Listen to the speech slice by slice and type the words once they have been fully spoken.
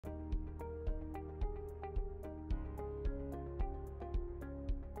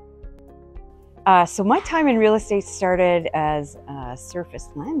So my time in real estate started as a surface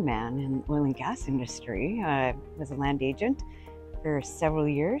landman in the oil and gas industry. I was a land agent for several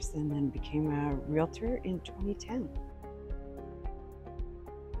years and then became a realtor in 2010.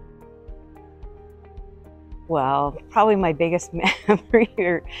 Well, probably my biggest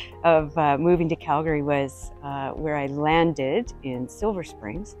memory of moving to Calgary was where I landed in Silver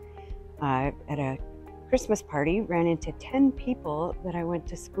Springs at a Christmas party, ran into 10 people that I went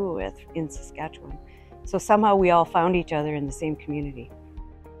to school with in Saskatchewan. So somehow we all found each other in the same community.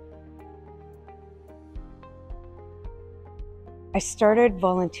 I started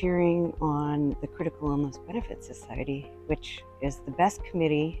volunteering on the Critical Illness Benefit Society, which is the best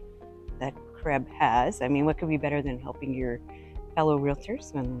committee that CREB has. I mean, what could be better than helping your fellow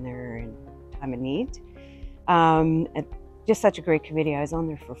realtors when they're in time of need? Just such a great committee. I was on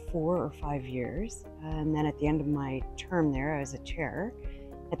there for 4 or 5 years. And then at the end of my term there, I was a chair.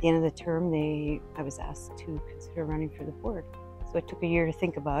 At the end of the term, I was asked to consider running for the board. So I took a year to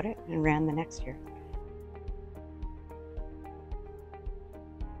think about it and ran the next year.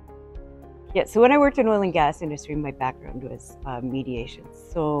 Yeah, so when I worked in oil and gas industry, my background was mediation.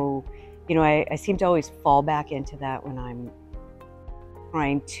 So, I seem to always fall back into that when I'm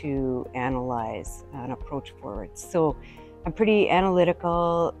trying to analyze an approach forward. So I'm pretty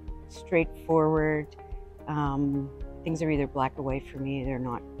analytical, straightforward. Things are either black or white for me. They're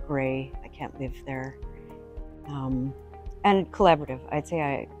not gray. I can't live there. And collaborative. I'd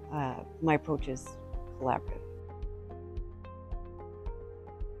say my approach is collaborative.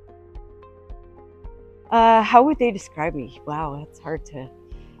 How would they describe me? Wow, that's hard to.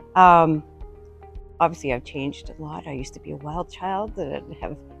 Obviously, I've changed a lot. I used to be a wild child and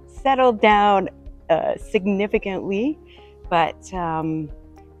have settled down significantly, but I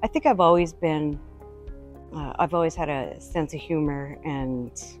think I've always had a sense of humor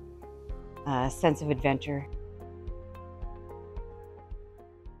and a sense of adventure.